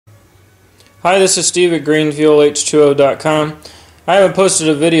Hi, this is Steve at greenfuelh2o.com. I haven't posted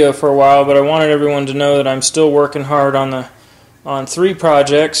a video for a while, but I wanted everyone to know that I'm still working hard on three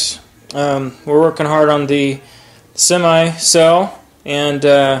projects. We're working hard on the semi cell and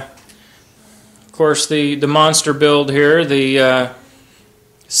of course the monster build here, the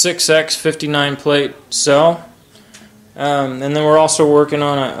 6X 59 plate cell. And then we're also working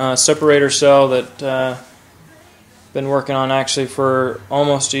on a separator cell that been working on actually for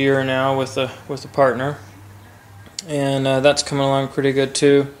almost a year now with a partner, and that's coming along pretty good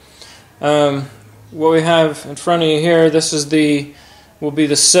too. What we have in front of you here, this is will be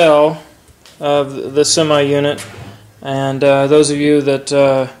the cell of the semi unit, and those of you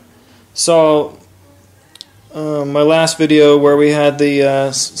that saw my last video where we had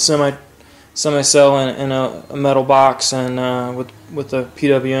the semi cell in a metal box and with the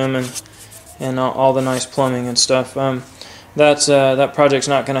PWM and all the nice plumbing and stuff. That project's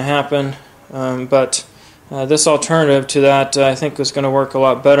not going to happen, but this alternative to that I think is going to work a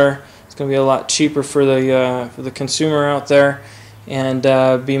lot better. It's going to be a lot cheaper for the consumer out there and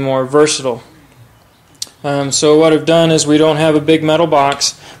be more versatile. So what I've done is we don't have a big metal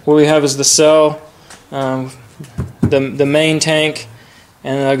box. What we have is the cell, the main tank,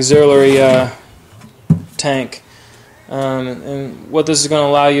 and an auxiliary tank. And what this is going to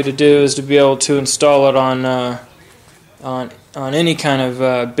allow you to do is to be able to install it on any kind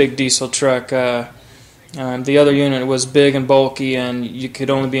of big diesel truck. The other unit was big and bulky, and you could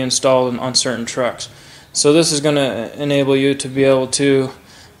only be installed on certain trucks. So this is going to enable you to be able to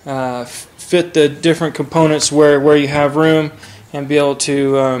fit the different components where you have room, and be able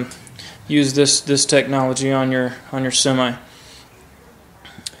to use this technology on your semi.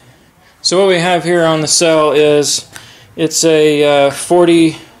 So what we have here on the cell is it's a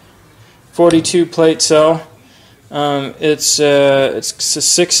 42 plate cell. It's a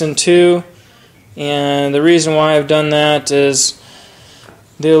 6 and 2, and the reason why I've done that is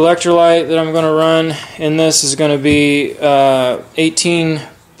the electrolyte that I'm going to run in this is going to be 18+%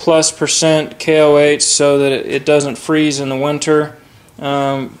 KOH, so that it doesn't freeze in the winter.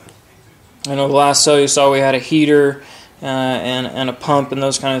 I know the last cell you saw we had a heater and a pump, and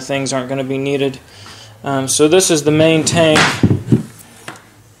those kind of things aren't going to be needed. So this is the main tank.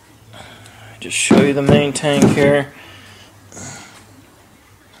 Just show you the main tank here.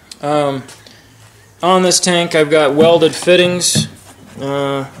 On this tank I've got welded fittings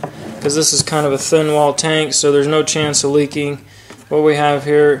because this is kind of a thin wall tank, so there's no chance of leaking. What we have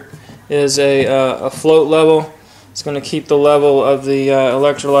here is a float level. It's going to keep the level of the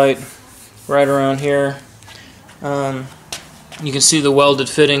electrolyte right around here. You can see the welded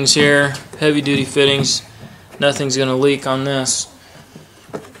fittings here, heavy duty fittings. Nothing's going to leak on this.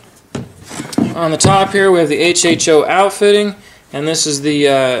 On the top here we have the HHO outfitting, and this is the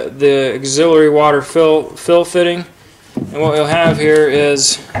auxiliary water fill fitting. And what we'll have here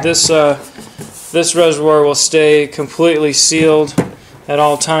is this reservoir will stay completely sealed at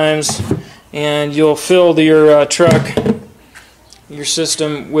all times, and you'll fill your truck, your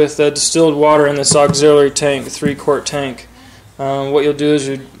system, with distilled water in this auxiliary tank, 3-quart tank. What you'll do is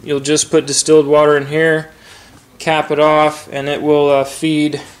you'll just put distilled water in here, cap it off, and it will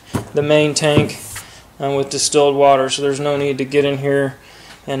feed the main tank with distilled water. So there's no need to get in here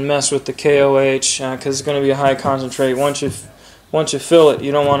and mess with the KOH because it's going to be a high concentrate. Once you fill it,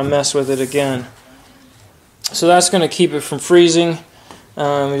 you don't want to mess with it again. So that's going to keep it from freezing.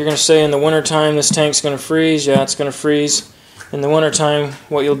 You're going to say in the wintertime this tank's going to freeze. Yeah, it's going to freeze. In the wintertime,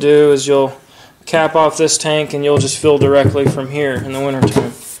 what you'll do is you'll cap off this tank and you'll just fill directly from here in the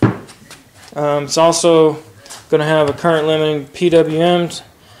wintertime. It's also going to have a current limiting PWM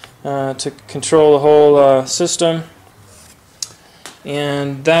to control the whole system,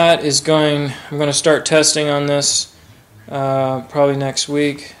 and that is I'm going to start testing on this probably next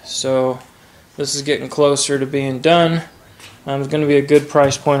week, so this is getting closer to being done. There's going to be a good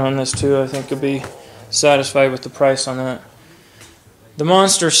price point on this too. I think you'll be satisfied with the price on that. The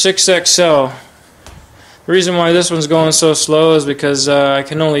Monster 6X cell. The reason why this one's going so slow is because I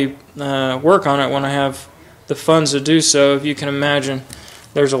can only work on it when I have the funds to do so. If you can imagine,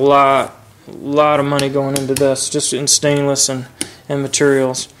 there's a lot of money going into this, just in stainless and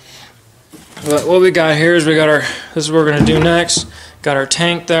materials. But what we got here is this is what we're going to do next. Got our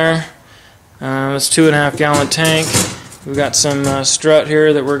tank there. It's a 2.5 gallon tank. We've got some strut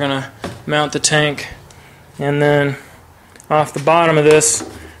here that we're going to mount the tank, and then off the bottom of this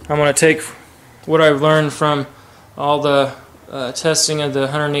I'm going to take what I've learned from all the testing of the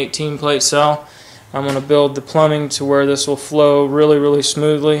 118 plate cell. I'm going to build the plumbing to where this will flow really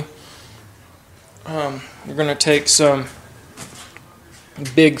smoothly. You're going to take some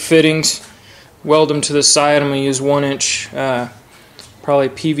big fittings weld them to the side. I'm going to use 1-inch probably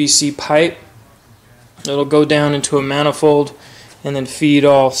PVC pipe. It'll go down into a manifold and then feed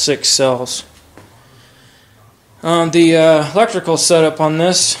all 6 cells. The electrical setup on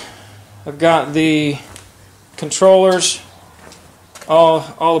this, I've got the controllers,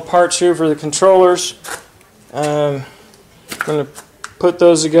 all the parts here for the controllers. I'm going to put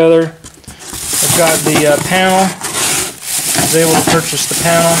those together. I've got the panel. I was able to purchase the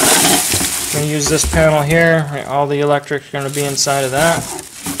panel. I'm going to use this panel here. All the electric is going to be inside of that.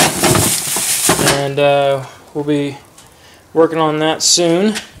 And we'll be working on that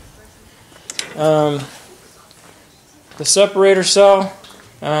soon. The separator cell,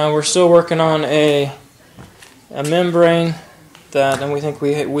 we're still working on a membrane that, and we think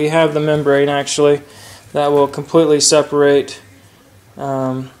we have the membrane actually, that will completely separate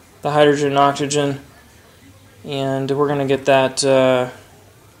the hydrogen and oxygen, and we're going to get that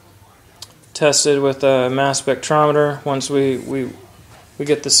tested with a mass spectrometer once we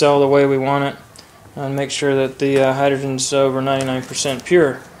get the cell the way we want it, and make sure that the hydrogen's over 99%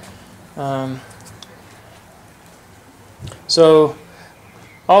 pure. So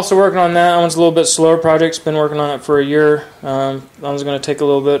also working on that. That one's a little bit slower project. Been working on it for a year. That one's going to take a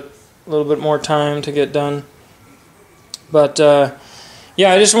little bit more time to get done. But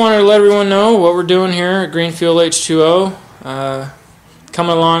yeah, I just wanted to let everyone know what we're doing here at Greenfield H2O.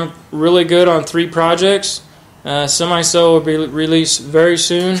 Coming along really good on 3 projects. Semi-cell will be released very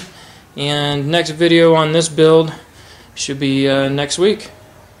soon, and next video on this build should be next week.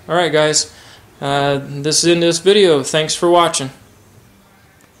 Alright guys, this is in this video. Thanks for watching.